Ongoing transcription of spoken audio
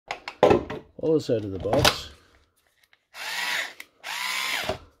All this out of the box.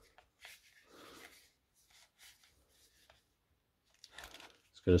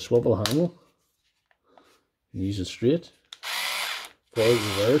 It's got a swivel handle. You can use it straight, forward,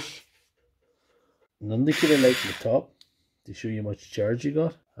 reverse. An indicator light on the top to show you how much charge you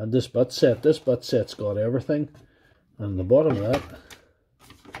got. And this butt set's got everything. And the bottom of that,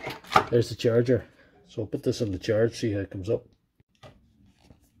 there's the charger. So I'll put this on the charge, see how it comes up.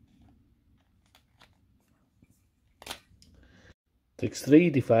 Takes 3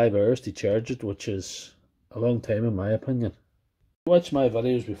 to 5 hours to charge it, which is a long time in my opinion. Watch my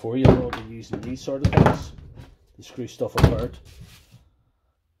videos before, you know I'll be using these sort of things to screw stuff apart.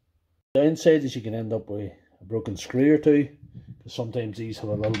 Downside is you can end up with a broken screw or two, because sometimes these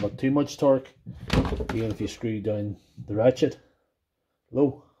have a little bit too much torque, even if you screw down the ratchet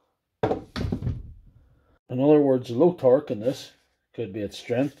low. In other words, the low torque in this could be its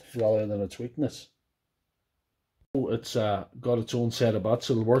strength rather than its weakness. It's got its own set of butts.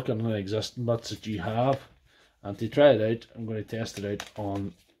 It'll work on the existing butts that you have. And to try it out, I'm going to test it out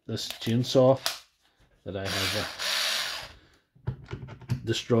on this chainsaw that I have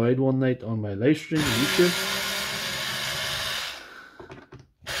destroyed one night on my live stream on YouTube.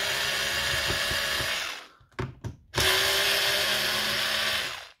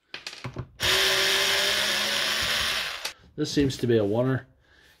 This seems to be a winner.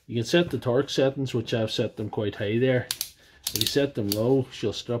 You can set the torque settings, which I've set them quite high there. If you set them low,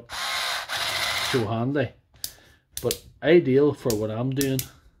 she'll strip so handy. But ideal for what I'm doing.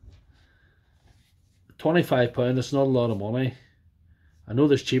 £25, it's not a lot of money. I know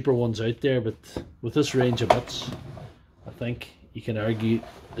there's cheaper ones out there, but with this range of bits, I think you can argue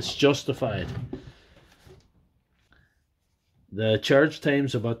it's justified. The charge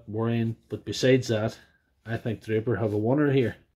time's a bit worrying, but besides that, I think Draper have a winner here.